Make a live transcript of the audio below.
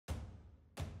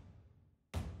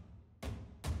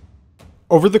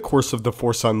Over the course of The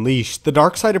Force Unleashed, the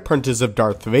dark side apprentice of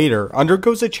Darth Vader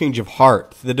undergoes a change of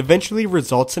heart that eventually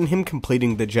results in him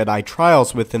completing the Jedi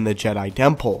trials within the Jedi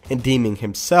Temple and deeming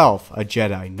himself a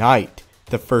Jedi Knight.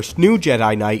 The first new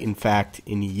Jedi Knight, in fact,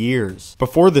 in years.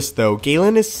 Before this though,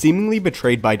 Galen is seemingly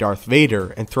betrayed by Darth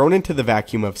Vader and thrown into the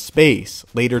vacuum of space,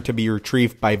 later to be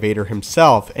retrieved by Vader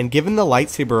himself and given the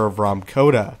lightsaber of Rom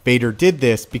Koda. Vader did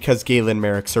this because Galen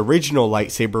Merrick's original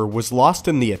lightsaber was lost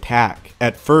in the attack.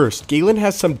 At first, Galen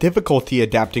has some difficulty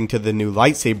adapting to the new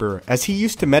lightsaber, as he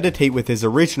used to meditate with his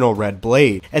original red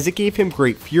blade, as it gave him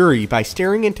great fury by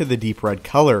staring into the deep red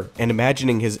color and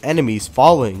imagining his enemies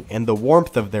falling and the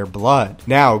warmth of their blood.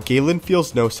 Now, Galen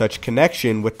feels no such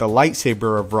connection with the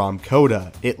lightsaber of Rom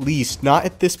Koda, at least not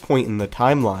at this point in the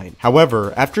timeline.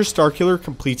 However, after Starkiller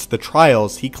completes the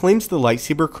trials, he claims the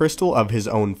lightsaber crystal of his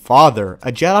own father,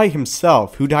 a Jedi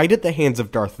himself who died at the hands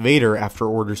of Darth Vader after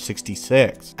Order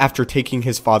 66. After taking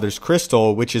his father's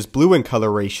crystal, which is blue in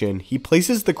coloration, he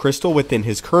places the crystal within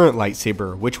his current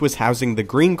lightsaber, which was housing the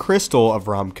green crystal of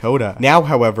Rom Koda. Now,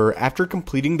 however, after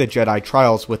completing the Jedi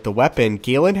trials with the weapon,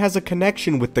 Galen has a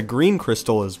connection with the green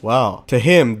crystal as well. To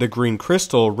him, the green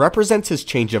crystal represents his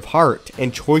change of heart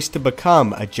and choice to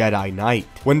become a Jedi Knight.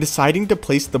 When deciding to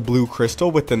place the blue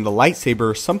crystal within the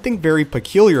lightsaber, something very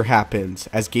peculiar happens,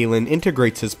 as Galen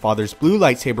integrates his father's blue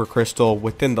lightsaber crystal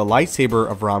within the lightsaber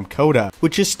of Rom Koda,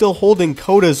 which is still holding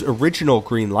Koda's original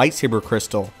green lightsaber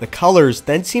crystal. The colors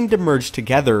then seem to merge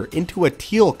together into a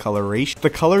teal coloration. The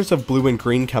colors of blue and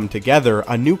green come together,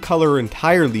 a new color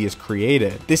entirely is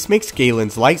created. This makes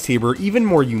Galen's lightsaber even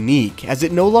more unique, as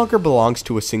it no longer belongs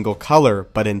to a single color,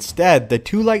 but instead the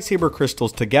two lightsaber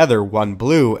crystals together, one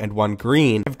blue and one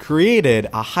green, have created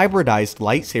a hybridized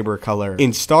lightsaber color.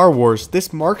 In Star Wars,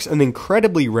 this marks an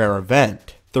incredibly rare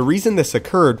event. The reason this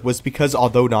occurred was because,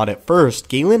 although not at first,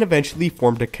 Galen eventually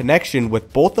formed a connection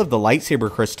with both of the lightsaber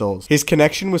crystals. His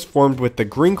connection was formed with the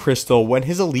green crystal when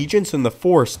his allegiance in the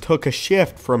Force took a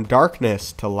shift from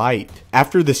darkness to light.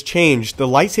 After this change, the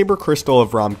lightsaber crystal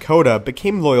of Rom Koda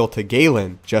became loyal to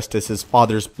Galen, just as his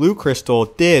father's blue crystal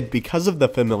did because of the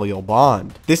familial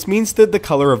bond. This means that the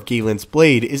color of Galen's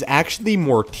blade is actually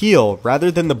more teal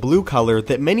rather than the blue color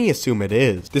that many assume it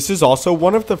is. This is also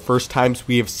one of the first times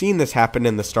we have seen this happen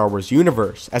in the Star Wars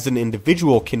universe, as an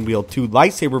individual can wield two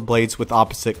lightsaber blades with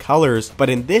opposite colors, but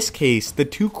in this case, the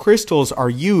two crystals are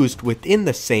used within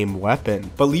the same weapon.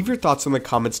 But leave your thoughts in the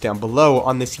comments down below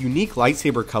on this unique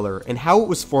lightsaber color and how it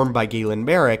was formed by Galen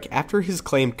Merrick after his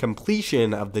claimed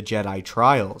completion of the Jedi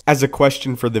trials. As a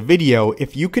question for the video,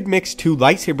 if you could mix two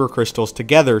lightsaber crystals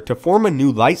together to form a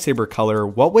new lightsaber color,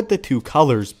 what would the two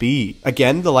colors be?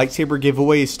 Again, the lightsaber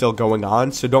giveaway is still going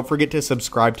on, so don't forget to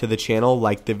subscribe to the channel,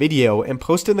 like the video, and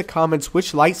post in the comments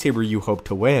which lightsaber you hope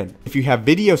to win. If you have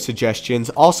video suggestions,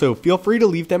 also feel free to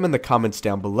leave them in the comments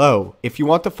down below. If you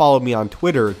want to follow me on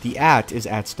Twitter, the @ is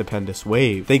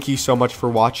 @StupendousWave. Thank you so much for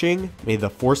watching, may the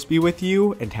Force be with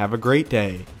you, and have a great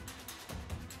day.